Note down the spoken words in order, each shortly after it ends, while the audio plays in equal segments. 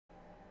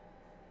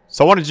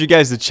So I wanted you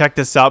guys to check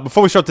this out.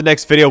 Before we start the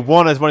next video,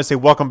 one, I just want to say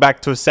welcome back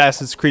to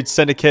Assassin's Creed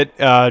Syndicate.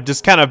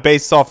 Just kind of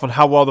based off on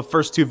how well the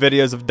first two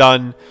videos have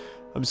done,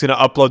 I'm just going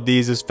to upload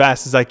these as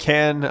fast as I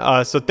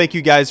can. So thank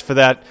you guys for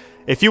that.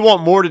 If you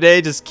want more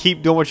today, just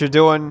keep doing what you're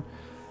doing.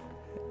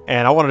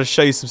 And I wanted to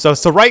show you some stuff.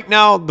 So right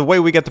now, the way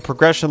we get the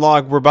progression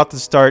log, we're about to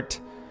start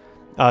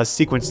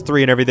sequence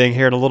 3 and everything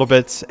here in a little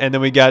bit. And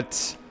then we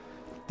got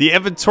the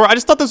inventory. I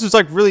just thought this was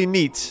like really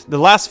neat. The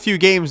last few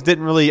games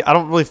didn't really, I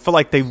don't really feel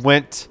like they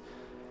went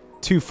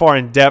too far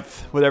in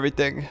depth with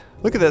everything.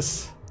 Look at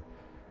this.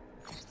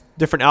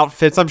 Different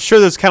outfits. I'm sure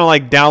there's kind of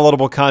like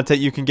downloadable content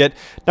you can get.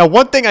 Now,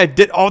 one thing I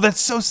did... Oh, that's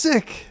so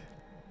sick.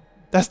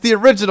 That's the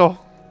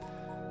original.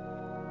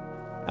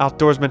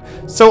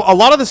 Outdoorsman. So, a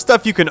lot of the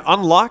stuff you can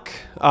unlock.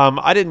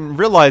 I didn't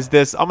realize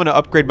this. I'm going to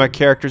upgrade my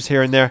characters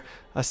here and there.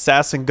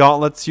 Assassin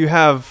gauntlets. You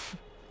have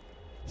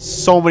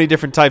so many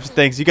different types of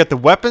things. You got the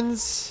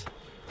weapons.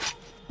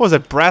 What was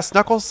it? Brass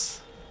knuckles?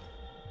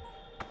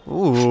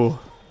 Ooh.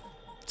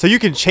 So you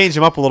can change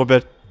them up a little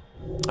bit.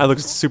 That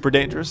looks super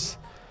dangerous.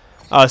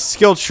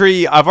 Skill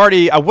tree. I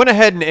went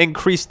ahead and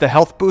increased the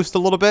health boost a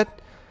little bit.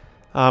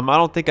 I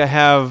don't think I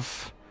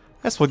have.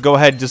 I guess we'll go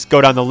ahead and just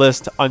go down the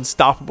list.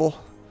 Unstoppable.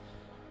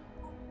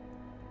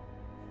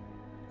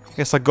 I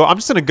guess I'm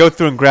just gonna go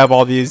through and grab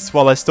all these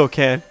while I still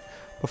can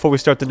before we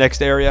start the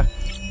next area.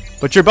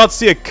 But you're about to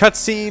see a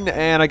cutscene,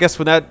 and I guess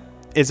when that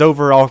is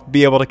over, I'll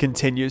be able to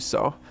continue.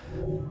 So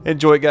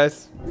enjoy,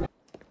 guys.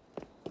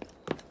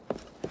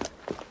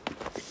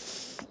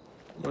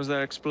 What was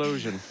that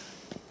explosion?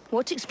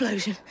 What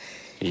explosion?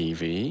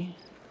 Evie?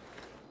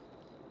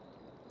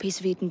 Piece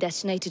of Eden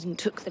detonated and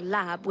took the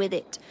lab with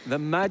it. The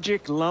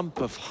magic lump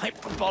of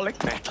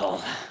hyperbolic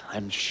metal.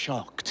 I'm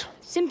shocked.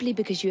 Simply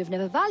because you have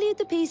never valued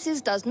the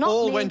pieces does not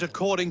All mean... went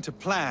according to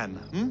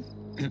plan,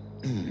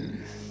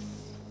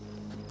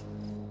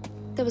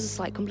 There was a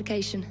slight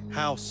complication.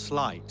 How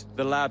slight?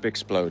 The lab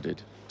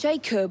exploded.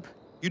 Jacob.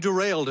 You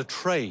derailed a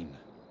train.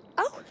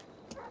 Oh,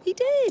 he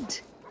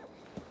did.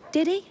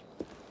 Did he?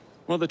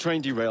 Well, the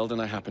train derailed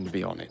and I happened to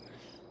be on it.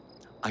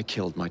 I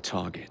killed my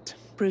target.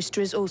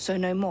 Brewster is also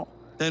no more.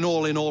 Then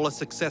all in all a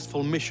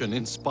successful mission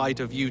in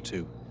spite of you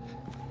two.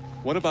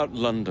 What about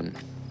London?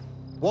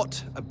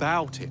 What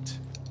about it?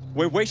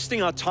 We're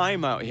wasting our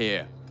time out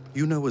here.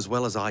 You know as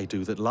well as I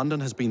do that London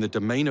has been the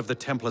domain of the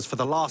Templars for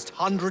the last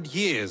 100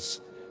 years.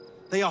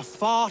 They are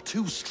far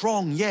too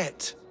strong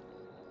yet.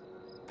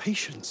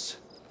 Patience.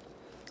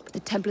 The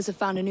Templars have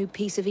found a new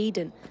piece of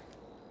Eden.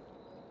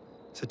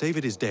 Sir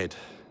David is dead.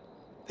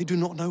 They do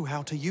not know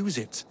how to use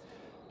it.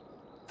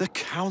 The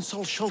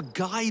Council shall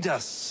guide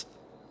us.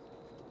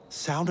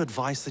 Sound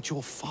advice that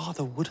your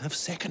father would have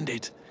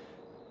seconded.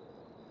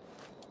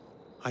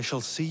 I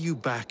shall see you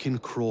back in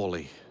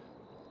Crawley.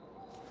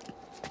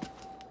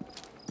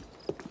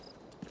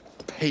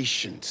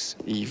 Patience,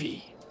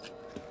 Evie.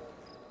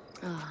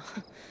 Ah,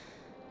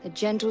 the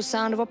gentle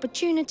sound of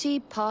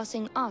opportunity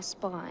passing us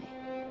by.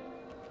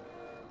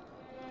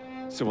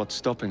 So what's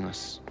stopping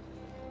us?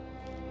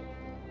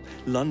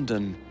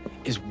 London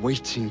is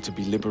waiting to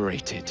be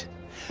liberated.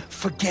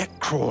 Forget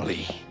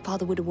Crawley.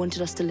 Father would have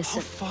wanted us to listen.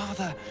 Oh,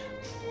 Father.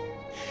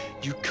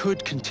 You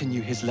could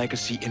continue his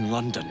legacy in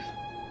London.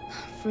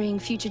 Freeing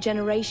future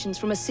generations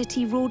from a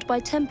city ruled by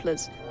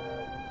Templars.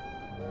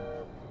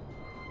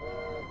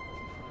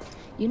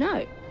 You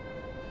know,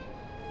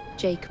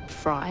 Jacob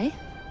Frye,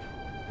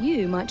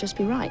 you might just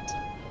be right.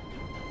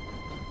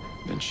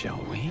 Then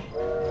shall we?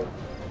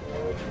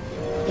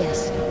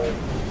 Yes.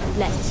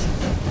 Let's.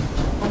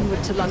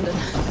 Onward to London.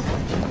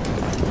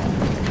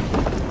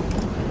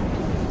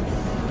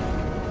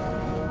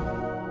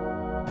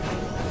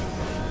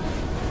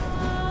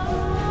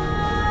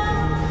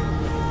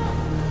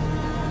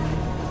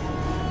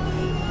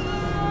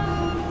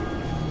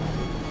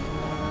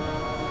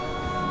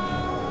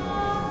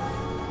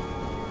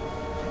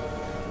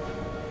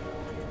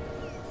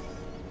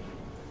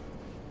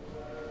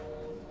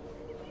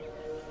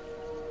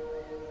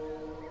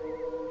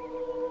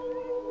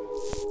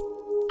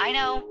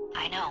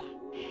 I know.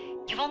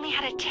 You've only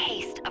had a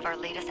taste of our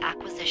latest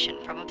acquisition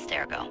from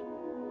Abstergo.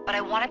 But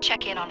I want to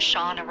check in on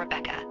Sean and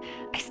Rebecca.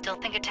 I still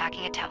think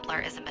attacking a Templar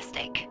is a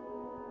mistake.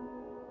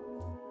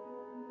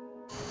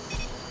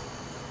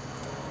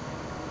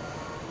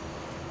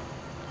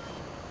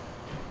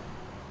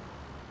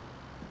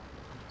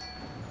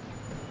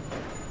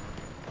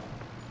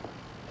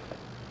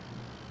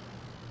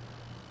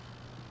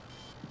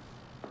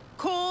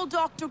 Call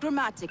Dr.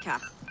 Grammatica.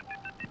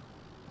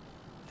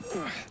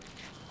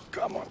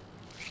 Come on.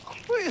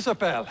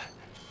 Isabel.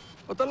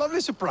 What a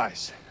lovely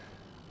surprise.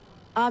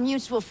 Our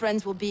mutual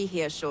friends will be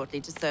here shortly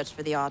to search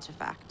for the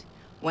artifact.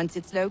 Once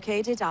it's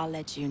located, I'll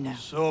let you know.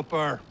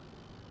 Super.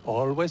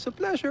 Always a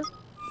pleasure.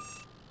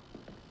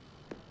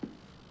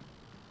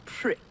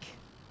 Prick.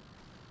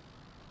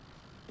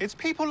 It's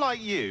people like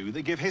you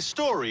that give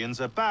historians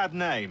a bad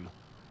name.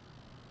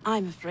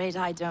 I'm afraid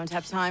I don't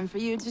have time for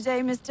you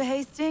today, Mr.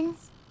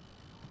 Hastings.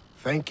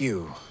 Thank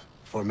you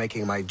for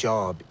making my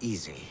job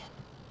easy.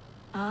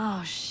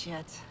 Oh,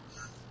 shit.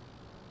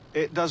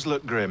 It does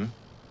look grim.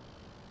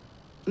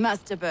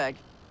 Master Berg,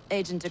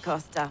 Agent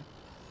Acosta.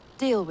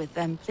 Deal with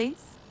them,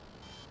 please.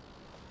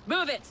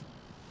 Move it!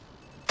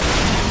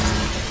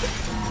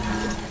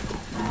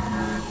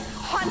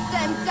 Hunt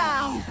them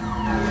down!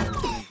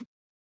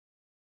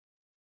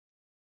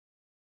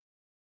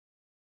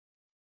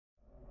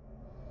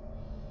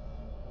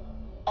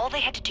 All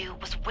they had to do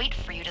was wait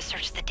for you to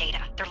search the data.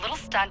 Their little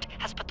stunt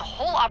has put the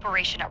whole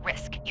operation at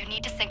risk. You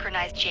need to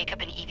synchronize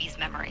Jacob and Evie's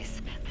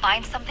memories.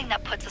 Find something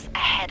that puts us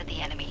ahead of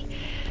the enemy.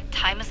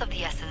 Time is of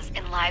the essence,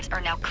 and lives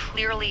are now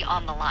clearly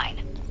on the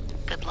line.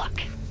 Good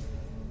luck.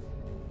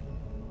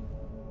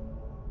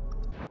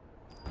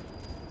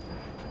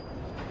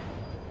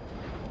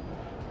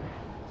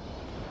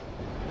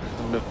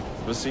 I've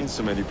never seen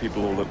so many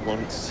people all at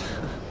once.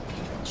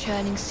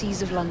 Churning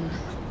seas of London.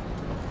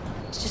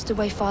 It's just the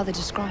way Father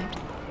described.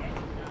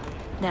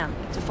 Now,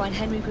 to find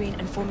Henry Green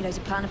and formulate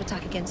a plan of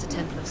attack against the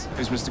Templars.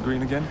 Who's Mr.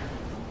 Green again?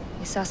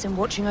 The assassin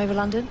watching over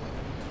London?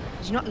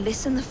 Did you not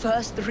listen the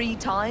first 3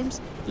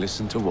 times?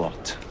 Listen to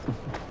what?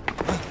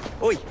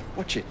 Oi,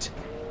 watch it.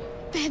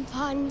 Beg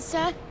pardon,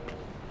 sir.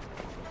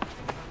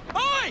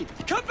 Oi!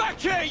 Come back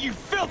here, you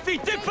filthy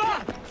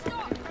dipper!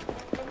 Stop!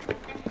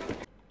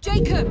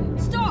 Jacob,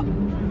 stop!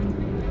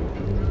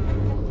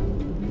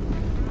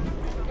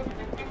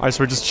 Alright,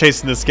 so we're just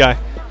chasing this guy.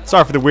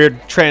 Sorry for the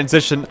weird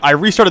transition. I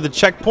restarted the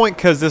checkpoint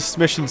because this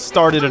mission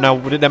started and I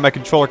didn't have my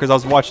controller because I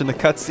was watching the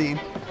cutscene.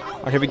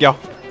 Alright, here we go.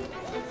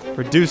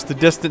 Reduce the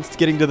distance to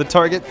getting to the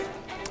target.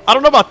 I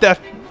don't know about that.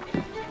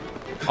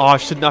 Oh, I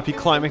should not be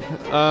climbing.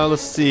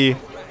 Let's see.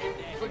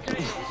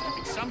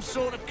 Some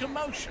sort of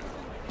commotion.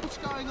 What's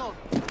going on?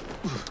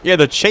 Yeah,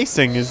 the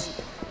chasing is...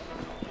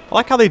 I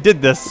like how they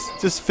did this.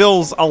 Just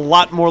feels a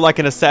lot more like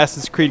an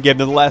Assassin's Creed game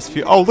than the last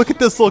few. Oh, look at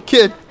this little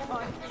kid.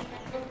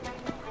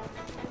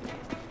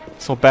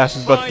 This little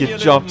bastard's about to get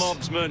jumped.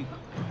 Mobsman.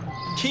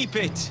 Keep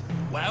it.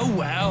 Well,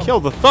 well. Kill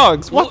the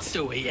thugs. What? What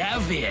do we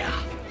have here?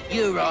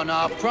 You're on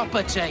our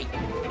property.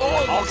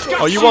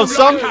 Oh, you want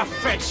some?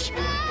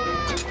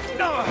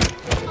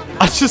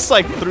 I just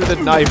like threw the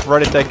knife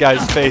right at that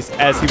guy's face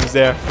as he was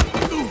there.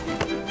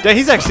 Yeah,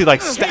 he's actually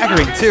like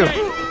staggering too.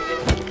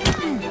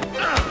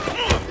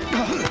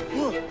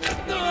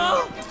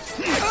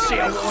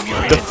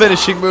 The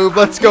finishing move.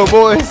 Let's go,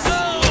 boys.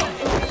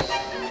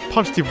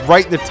 Punched him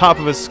right in the top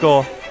of his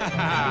skull.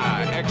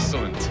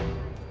 Excellent.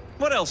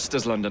 What else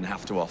does London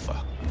have to offer?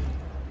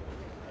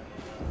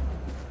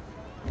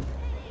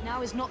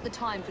 Now is not the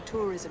time for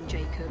tourism,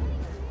 Jacob.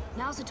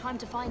 Now's the time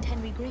to find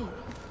Henry Green.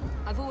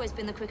 I've always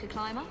been the quicker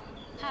climber,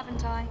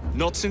 haven't I?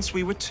 Not since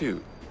we were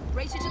 2.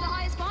 Race you to the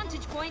highest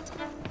vantage point.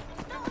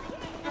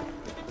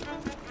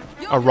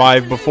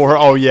 Arrive before her.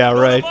 Oh yeah,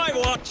 right.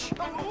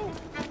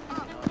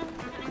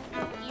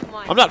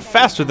 I'm not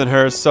faster than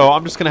her, so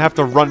I'm just gonna have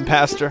to run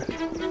past her.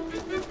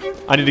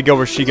 I need to go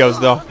where she goes,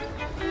 though.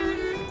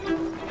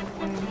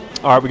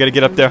 Alright, we gotta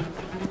get up there.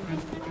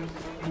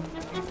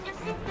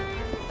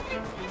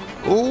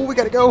 Ooh, we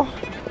gotta go.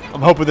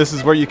 I'm hoping this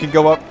is where you can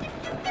go up.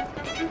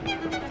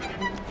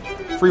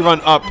 Free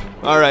run up.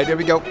 Alright, here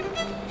we go.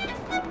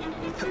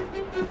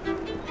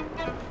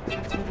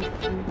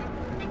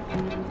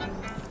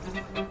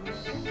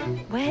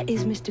 Where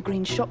is Mr.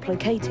 Green's shop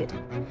located?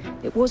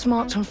 It was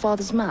marked on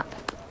Father's map.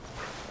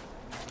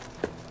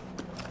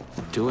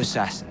 2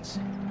 assassins.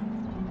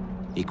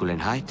 Equal in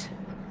height.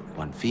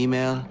 1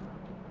 female,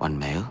 1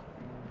 male.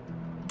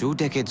 2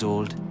 decades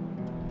old.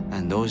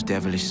 And those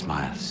devilish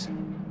smiles.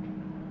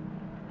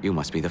 You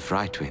must be the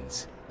Frye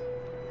twins.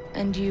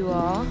 And you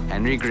are?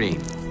 Henry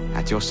Green,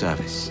 at your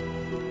service.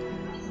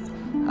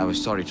 I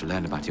was sorry to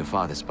learn about your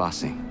father's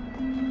passing.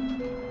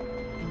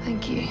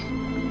 Thank you.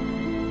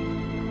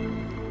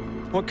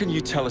 What can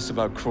you tell us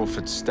about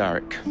Crawford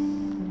Starrick?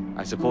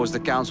 I suppose the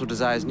council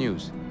desires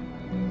news.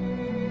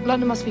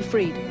 London must be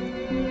freed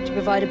to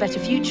provide a better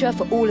future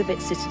for all of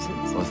its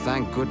citizens. Well,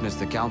 thank goodness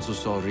the council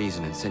saw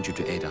reason and sent you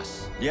to aid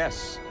us.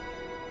 Yes.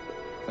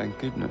 Thank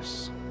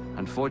goodness.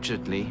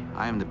 Unfortunately,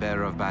 I am the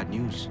bearer of bad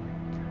news.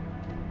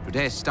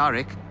 Today,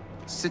 Starrick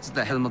sits at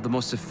the helm of the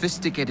most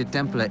sophisticated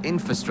Templar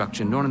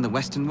infrastructure known in the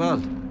Western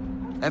world.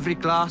 Every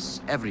class,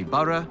 every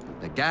borough,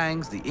 the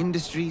gangs, the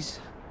industries.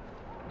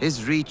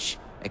 His reach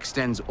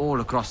extends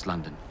all across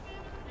London.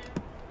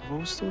 I've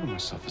always thought of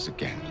myself as a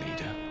gang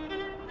leader.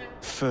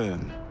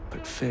 Firm,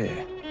 but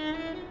fair.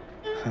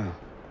 Huh.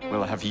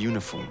 Well, I have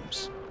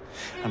uniforms.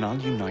 And I'll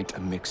unite a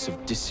mix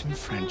of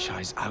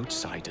disenfranchised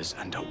outsiders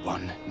under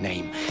one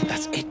name.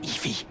 That's it,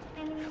 Evie.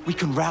 We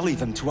can rally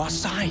them to our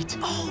side.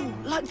 Oh,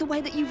 like the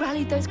way that you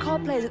rallied those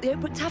card players at the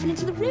Oak Brook Tavern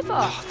into the river.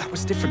 Oh, that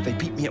was different. They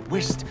beat me at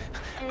whist.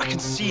 I can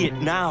see it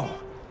now.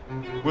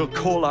 We'll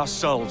call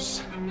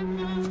ourselves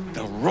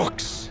the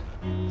Rooks.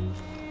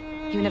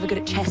 You were never good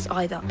at chess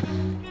either.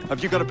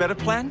 Have you got a better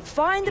plan?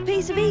 Find the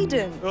piece of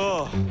Eden.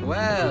 Oh.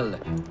 Well,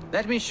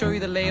 let me show you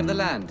the lay of the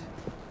land.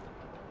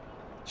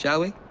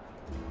 Shall we?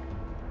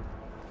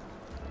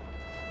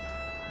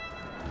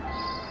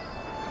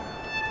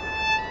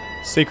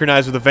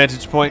 Synchronize with the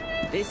vantage point.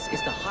 This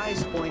is the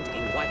highest point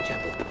in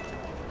Whitechapel.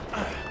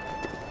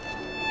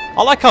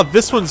 I like how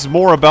this one's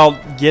more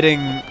about getting,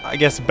 I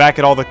guess, back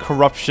at all the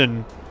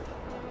corruption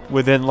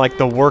within like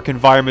the work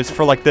environments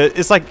for like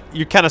it's like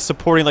you're kind of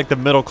supporting like the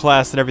middle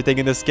class and everything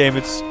in this game.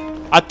 It's,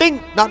 I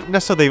think, not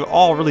necessarily they've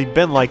all really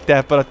been like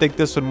that, but I think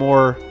this one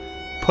more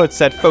puts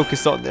that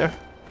focus on there,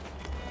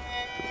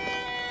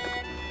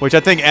 which I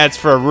think adds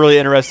for a really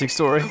interesting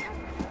story.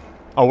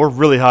 Oh, we're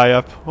really high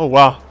up. Oh,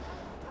 wow.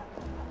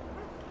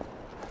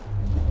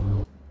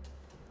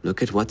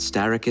 Look at what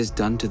Starrick has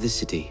done to the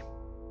city.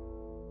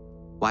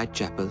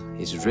 Whitechapel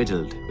is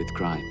riddled with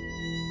crime.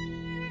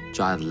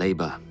 Child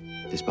labor,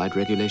 despite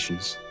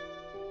regulations.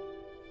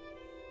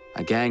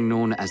 A gang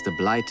known as the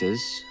Blighters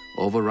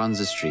overruns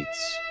the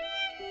streets,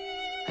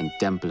 and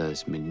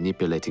Templars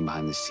manipulating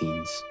behind the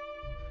scenes.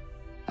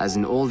 As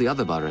in all the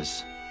other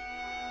boroughs,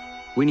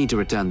 we need to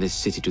return this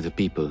city to the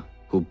people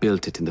who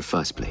built it in the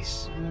first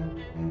place.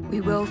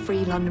 We will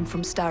free London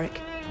from Starrick.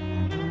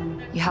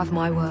 You have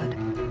my word.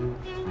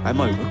 And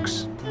my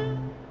looks.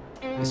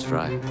 Miss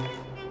Frye,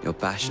 your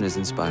passion is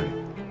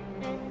inspiring.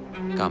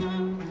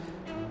 Come,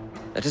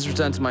 let us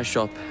return to my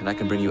shop, and I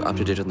can bring you up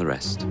to date on the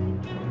rest.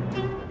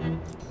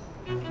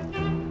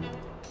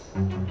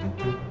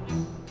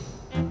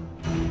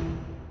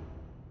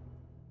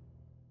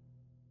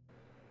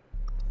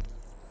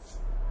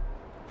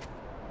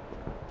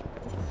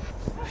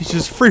 He's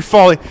just free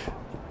falling.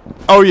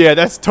 Oh yeah,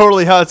 that's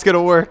totally how it's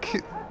gonna work.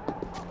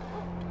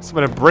 It's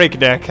gonna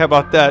breakneck. How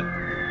about that?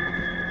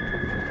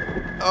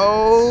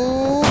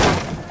 Oh!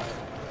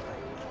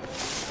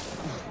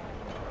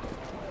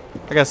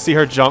 I gotta see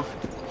her jump.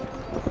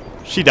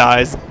 She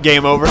dies.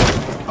 Game over.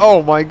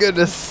 Oh my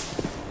goodness.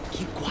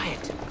 Keep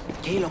quiet.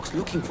 Kalok's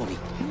looking for me.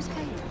 Who's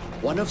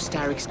Kalok? One of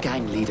Starrick's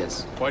gang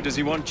leaders. Why does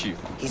he want you?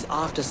 He's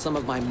after some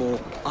of my more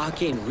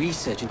arcane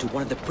research into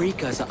one of the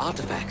precursor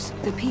artifacts.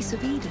 The Piece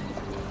of Eden.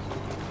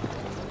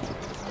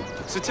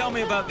 So tell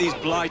me about these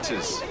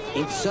blighters.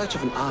 In search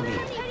of an army,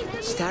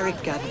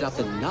 Starrick gathered up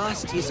the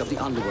nastiest of the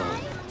underworld.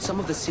 Some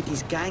of the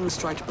city's gangs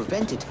tried to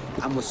prevent it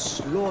and were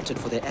slaughtered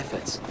for their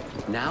efforts.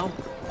 Now,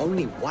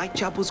 only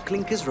Whitechapel's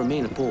clinkers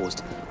remain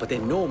opposed, but they're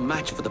no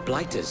match for the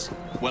Blighters.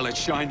 Well, let's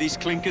shine these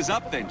clinkers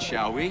up then,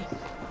 shall we?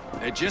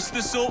 They're just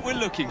the sort we're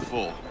looking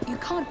for. You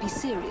can't be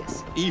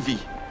serious. Evie,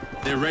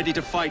 they're ready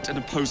to fight and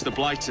oppose the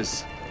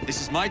Blighters.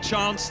 This is my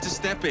chance to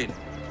step in.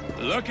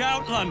 Look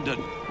out,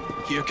 London.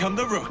 Here come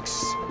the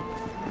rooks.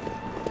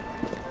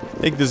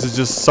 I think this is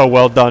just so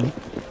well done.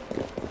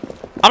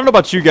 I don't know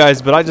about you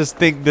guys, but I just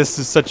think this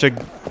is such a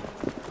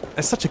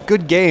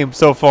good game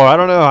so far. I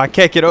don't know. I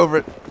can't get over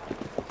it.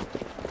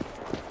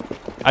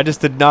 I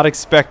just did not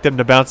expect them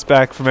to bounce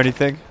back from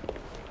anything.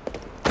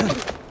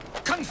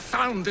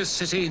 Confound this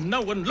city. No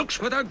one looks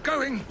where they're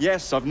going.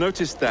 Yes, I've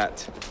noticed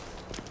that.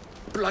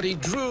 Bloody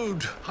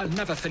Drood. I'll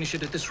never finish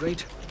it at this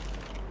rate.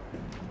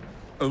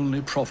 Only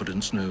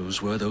Providence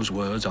knows where those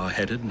words are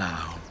headed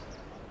now.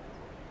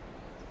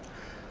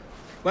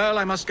 Well,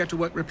 I must get to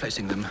work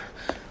replacing them.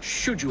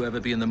 Should you ever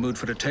be in the mood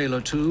for a tale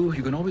or two,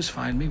 you can always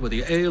find me where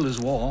the ale is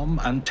warm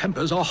and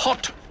tempers are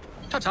hot.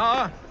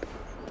 Ta-ta!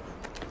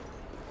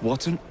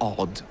 What an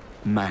odd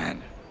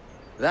man.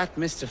 That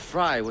Mr.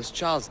 Frye was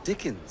Charles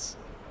Dickens.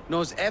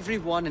 Knows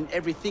everyone and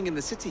everything in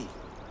the city.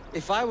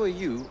 If I were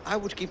you, I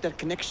would keep that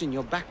connection in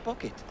your back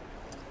pocket.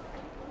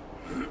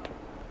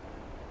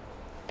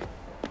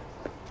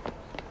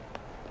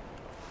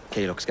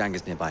 Kalok's gang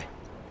is nearby.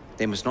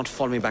 They must not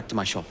follow me back to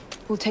my shop.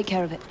 We'll take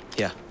care of it.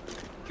 Here,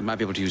 you might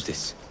be able to use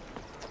this.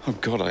 Oh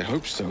God, I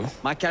hope so.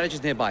 My carriage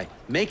is nearby.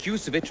 Make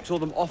use of it to throw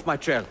them off my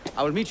trail.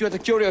 I will meet you at the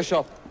curio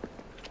shop.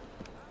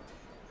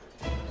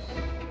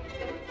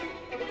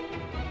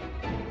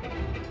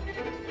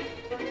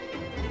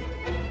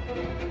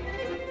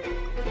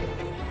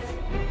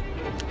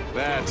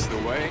 That's the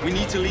way. We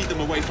need to lead them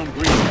away from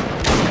Green.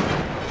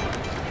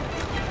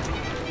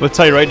 I'll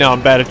tell you right now,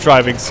 I'm bad at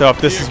driving, so if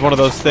this is one of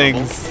those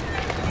things...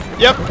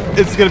 Yep,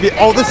 it's gonna be...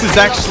 Oh, this is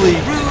actually...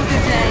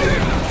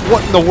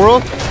 What in the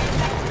world?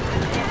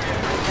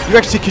 You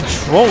actually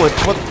control it.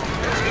 What?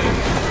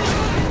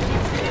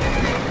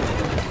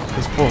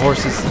 These poor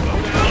horses.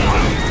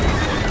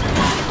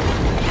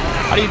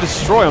 How do you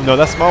destroy them, though?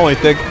 That's my only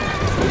thing.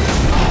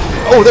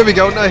 Oh, there we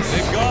go. Nice.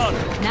 They're gone.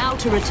 Now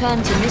to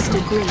return to Mr.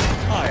 Green.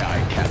 Aye,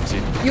 aye,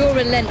 Captain. You're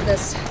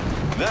relentless.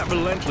 That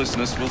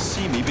relentlessness will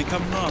see me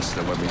become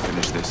master when we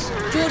finish this.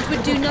 George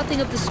would do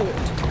nothing of the sort.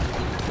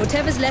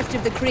 Whatever's left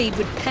of the Creed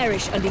would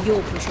perish under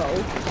your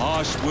control.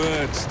 Harsh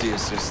words, dear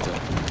sister.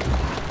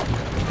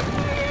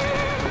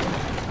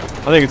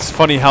 I think it's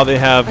funny how they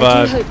have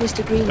I do hope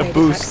Mr. Green made a it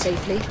boost. back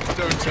safely.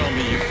 Don't tell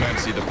me you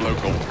fancy the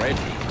bloke already.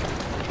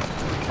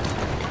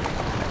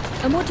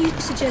 And what do you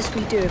suggest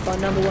we do if our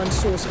 #1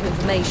 source of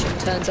information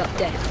turns up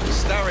dead?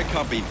 Starrick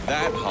can't be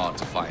that hard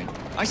to find.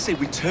 I say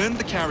we turn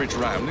the carriage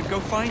round and go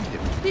find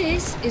him.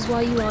 This is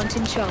why you aren't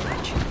in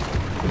charge.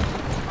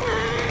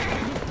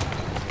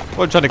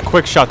 We're trying to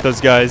quick shot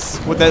those guys.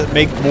 Would that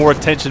make more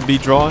attention be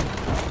drawn?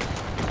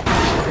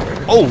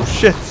 Oh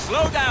shit!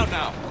 Slow down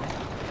now.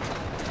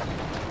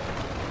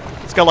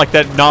 It's got like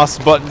that NOS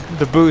button,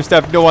 the boost. I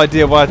have no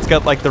idea why it's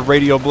got like the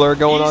radio blur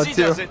going on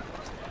Easy does too. it.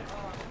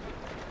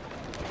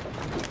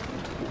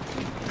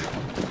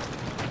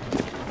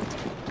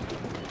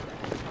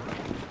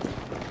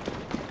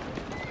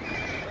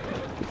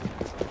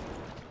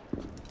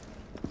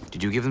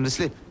 you give them the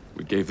slip?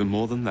 We gave them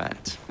more than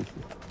that.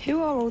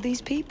 Who are all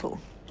these people?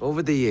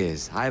 Over the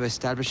years, I have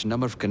established a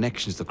number of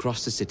connections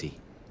across the city.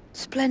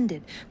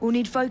 Splendid. We'll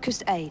need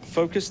focused aid.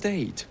 Focused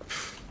aid.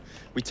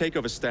 We take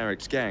over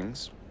Starrick's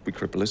gangs, we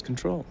cripple his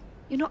control.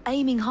 You're not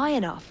aiming high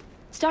enough.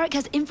 Starrick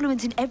has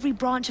influence in every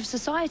branch of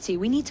society.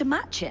 We need to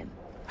match him.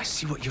 I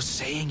see what you're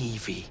saying,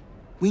 Evie.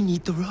 We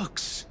need the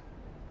Rooks.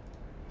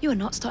 You are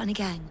not starting a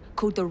gang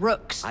called the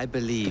Rooks. I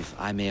believe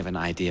I may have an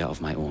idea of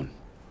my own.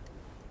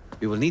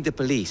 We will need the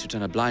police to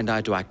turn a blind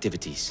eye to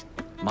activities.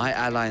 My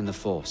ally in the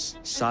force,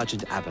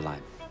 Sergeant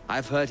Aberline.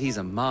 I've heard he's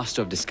a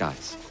master of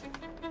disguise.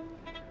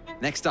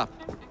 Next up,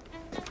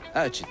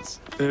 urchins.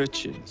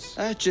 Urchins?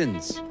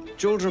 Urchins.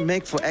 Children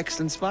make for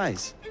excellent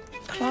spies.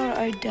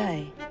 Clara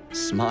O'Day.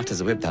 Smart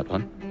as a whip, that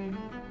one.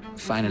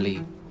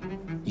 Finally,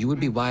 you would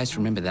be wise to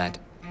remember that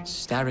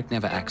Starrick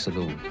never acts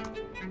alone.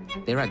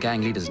 There are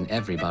gang leaders in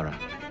every borough.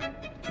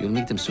 You'll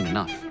meet them soon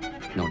enough,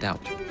 no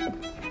doubt.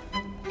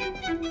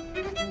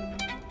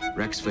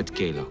 Rexford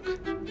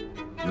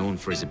Gaylock, known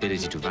for his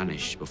ability to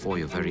vanish before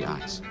your very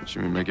eyes.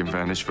 Should we make him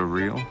vanish for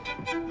real?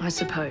 I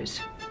suppose.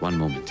 One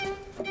moment.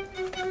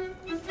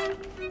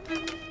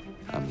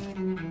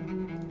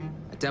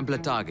 A Templar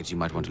target you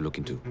might want to look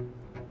into.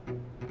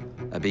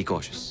 Be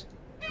cautious.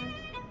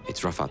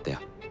 It's rough out there.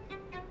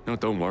 No,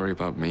 don't worry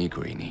about me,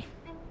 Greenie.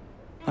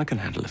 I can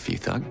handle a few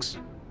thugs.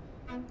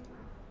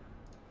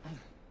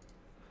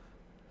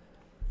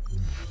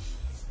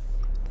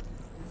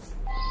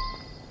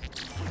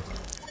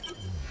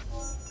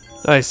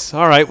 Nice.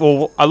 All right.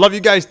 Well, I love you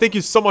guys. Thank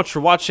you so much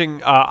for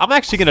watching. I'm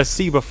actually going to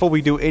see before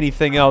we do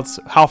anything else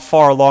how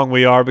far along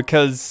we are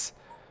because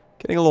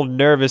getting a little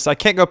nervous. I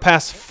can't go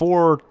past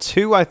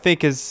 4.2, I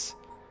think is,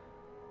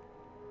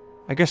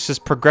 I guess,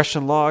 just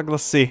progression log.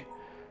 Let's see.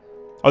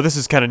 Oh, this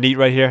is kind of neat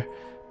right here.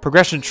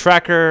 Progression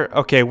tracker.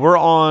 Okay, we're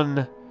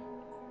on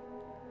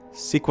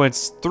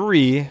sequence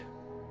 3.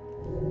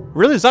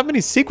 Really, there's not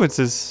many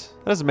sequences.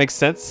 That doesn't make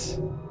sense.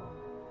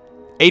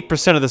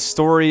 8% of the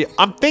story.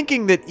 I'm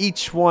thinking that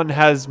each one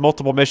has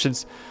multiple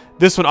missions.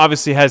 This one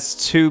obviously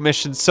has 2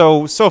 missions.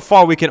 So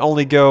far we can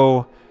only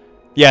go,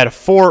 yeah, to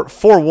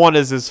 4.1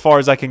 is as far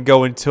as I can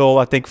go until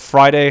I think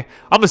Friday.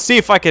 I'm gonna see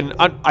if I can.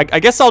 I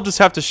guess I'll just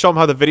have to show them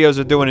how the videos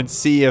are doing and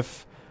see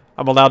if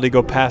I'm allowed to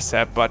go past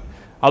that. But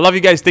I love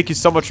you guys. Thank you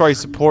so much for all your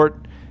support.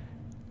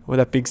 With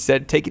that being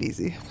said, take it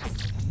easy.